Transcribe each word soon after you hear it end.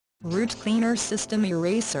Root Cleaner System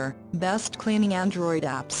Eraser, Best Cleaning Android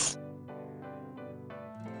Apps.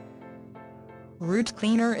 Root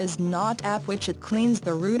Cleaner is not app which it cleans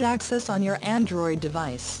the root access on your Android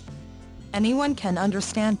device. Anyone can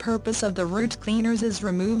understand purpose of the root cleaners is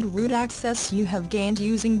removed root access you have gained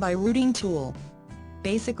using by rooting tool.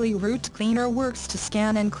 Basically, root cleaner works to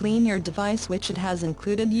scan and clean your device which it has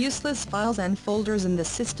included useless files and folders in the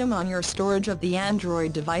system on your storage of the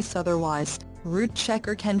Android device. Otherwise, root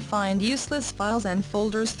checker can find useless files and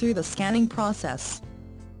folders through the scanning process.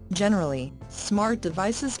 Generally, smart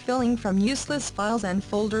devices filling from useless files and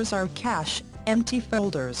folders are cache, empty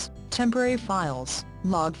folders, temporary files,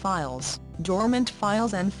 log files, dormant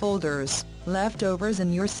files and folders, leftovers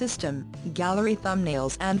in your system, gallery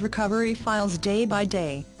thumbnails and recovery files day by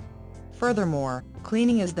day. Furthermore,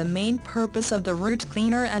 cleaning is the main purpose of the root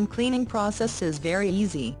cleaner and cleaning process is very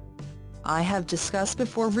easy. I have discussed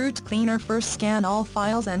before. Root cleaner first scan all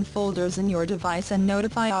files and folders in your device and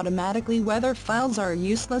notify automatically whether files are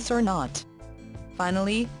useless or not.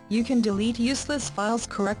 Finally, you can delete useless files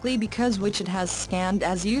correctly because which it has scanned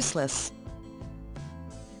as useless.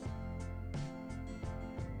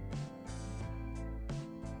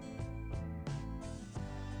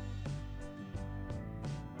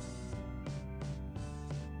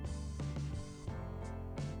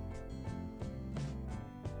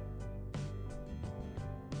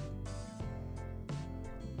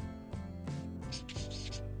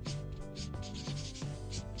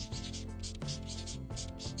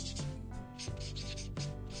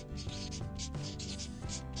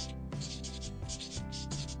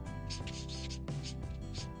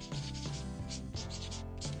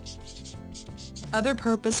 Other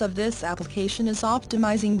purpose of this application is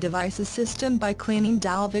optimizing device's system by cleaning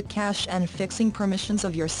Dalvik cache and fixing permissions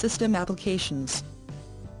of your system applications.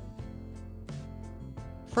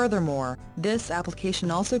 Furthermore, this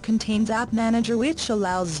application also contains App Manager which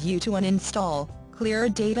allows you to uninstall, clear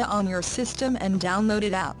data on your system and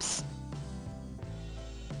downloaded apps.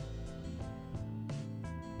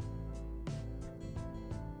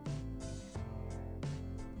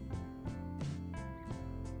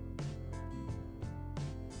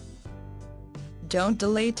 Don't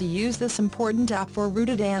delay to use this important app for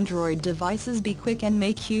rooted Android devices. Be quick and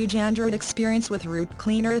make huge Android experience with Root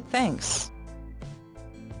Cleaner. Thanks.